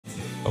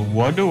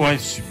What do I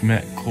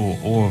call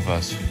all of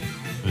us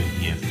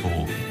here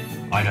for?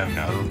 I don't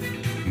know.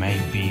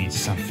 Maybe it's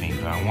something,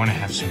 but I want to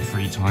have some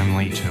free time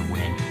later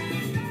when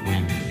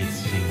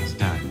this thing is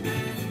done.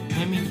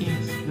 Let me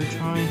guess. You're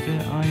trying to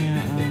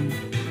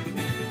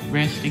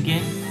rest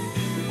again?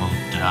 Well,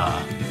 duh.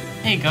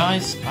 Hey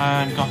guys,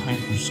 I got home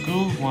from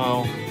school.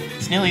 Well,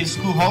 it's nearly the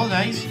school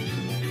holidays.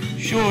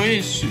 Sure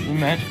is,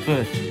 Superman,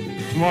 but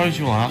tomorrow's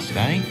your last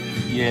day.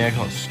 Yeah, I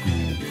got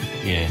school.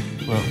 Yeah,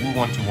 but we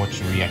want to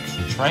watch a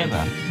reaction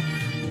trailer.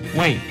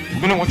 Wait,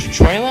 we're gonna watch a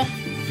trailer?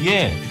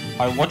 Yeah,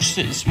 I watched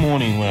it this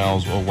morning when I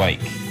was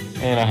awake.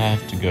 And I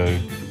have to go,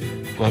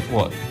 like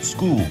what,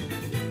 school.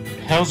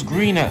 How's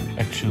Green at,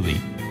 actually?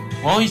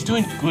 Well, he's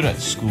doing good at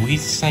school,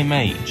 he's the same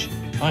age.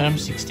 Right, I'm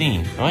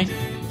 16, right?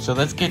 So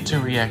let's get to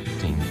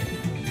reacting.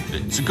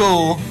 Let's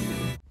go!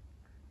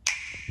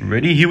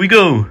 Ready, here we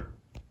go!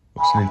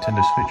 What's the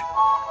Nintendo Switch?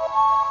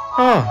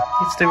 Oh,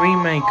 it's the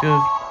remake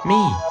of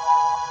me.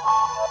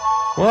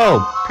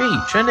 Whoa,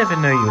 Peach, I never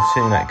know you were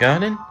sitting in that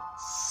garden.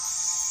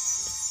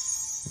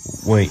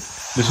 Wait,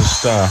 there's a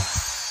star.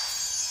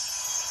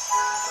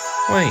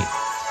 Wait,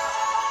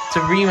 it's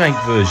a remake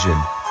version.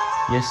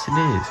 Yes, it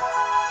is.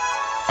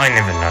 I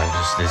never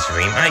noticed this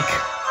remake.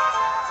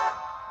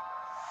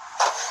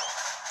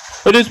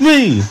 It is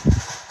me!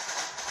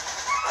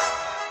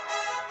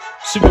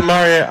 Super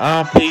Mario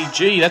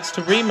RPG, that's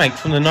the remake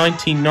from the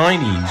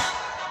 1990s.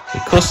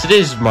 Of course it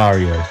is,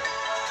 Mario.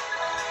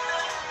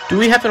 Do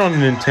we have it on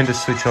Nintendo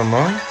Switch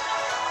Online?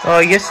 Oh,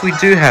 yes, we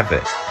do have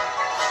it.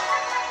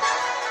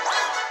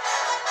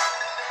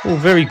 Oh,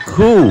 very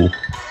cool.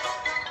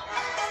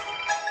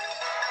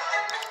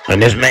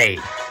 And there's me.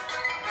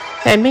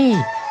 And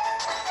me.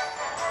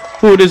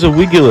 Oh, there's a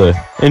Wiggler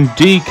and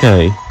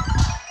DK.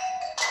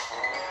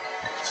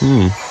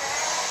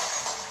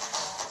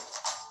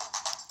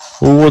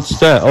 Well, what's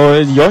that? Oh,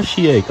 it's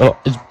Yoshi egg. Oh,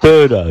 it's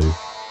Birdo.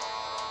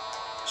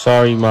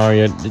 Sorry,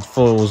 Mario. It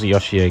thought it was a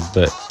Yoshi egg,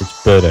 but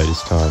it's Birdo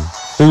this time.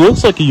 It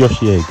looks like a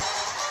Yoshi egg.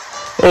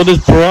 Oh, there's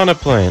Piranha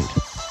Plant.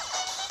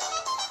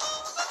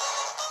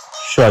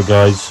 Shy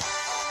guys.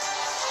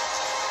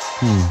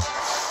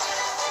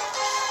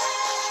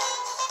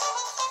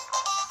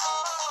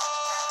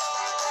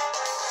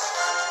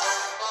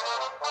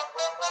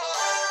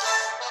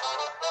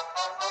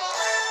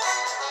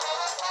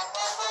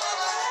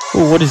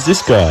 Oh, what is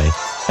this guy?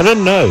 I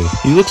don't know.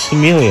 He looks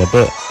familiar,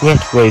 but we'll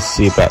have to wait to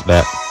see about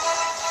that.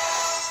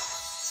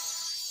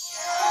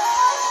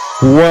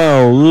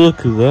 Wow, look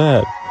at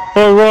that.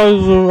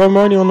 Oh, I'm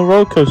riding on the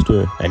roller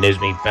coaster. And there's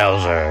me,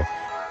 Bowser.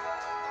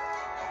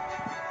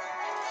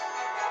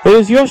 Oh,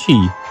 there's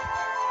Yoshi.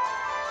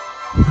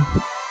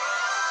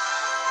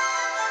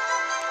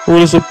 Oh,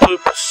 there's a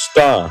purple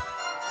star.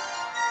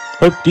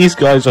 Hope these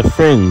guys are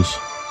friends.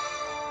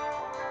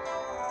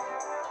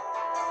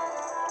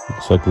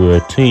 Looks like we're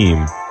a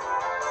team.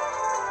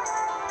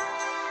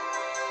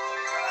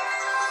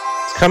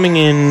 It's coming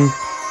in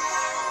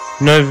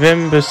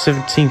November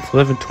 17th,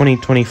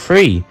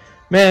 2023.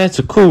 Man, that's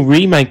a cool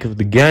remake of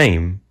the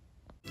game.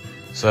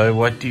 So,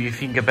 what do you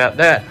think about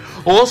that?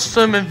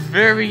 Awesome and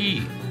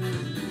very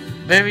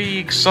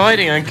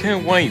exciting. I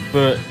can't wait,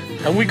 but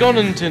have we got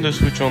a Nintendo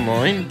Switch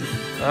Online?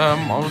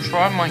 I'll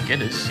try, I might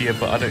get it this year,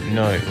 but I don't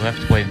know. We'll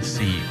have to wait and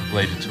see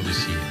later till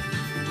this year.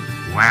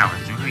 Wow,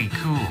 it's really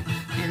cool.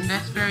 And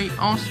that's very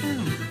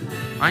awesome.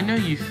 I know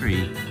you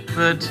three,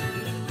 but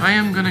I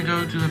am gonna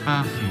go to the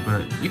bathroom,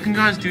 but you can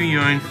guys do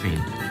your own thing.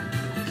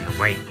 Okay,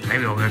 wait,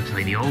 maybe I'll go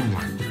play the old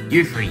one.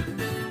 You three.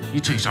 You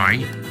two,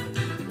 sorry.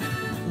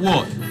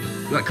 What?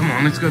 Like, come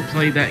on, let's go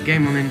play that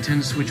game on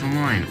Nintendo Switch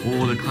Online,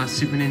 or the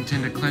Super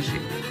Nintendo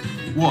Classic.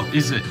 What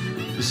is it?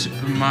 The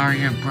Super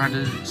Mario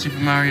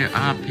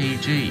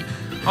RPG.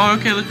 Oh,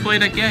 okay, let's play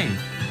that game.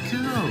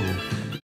 Cool.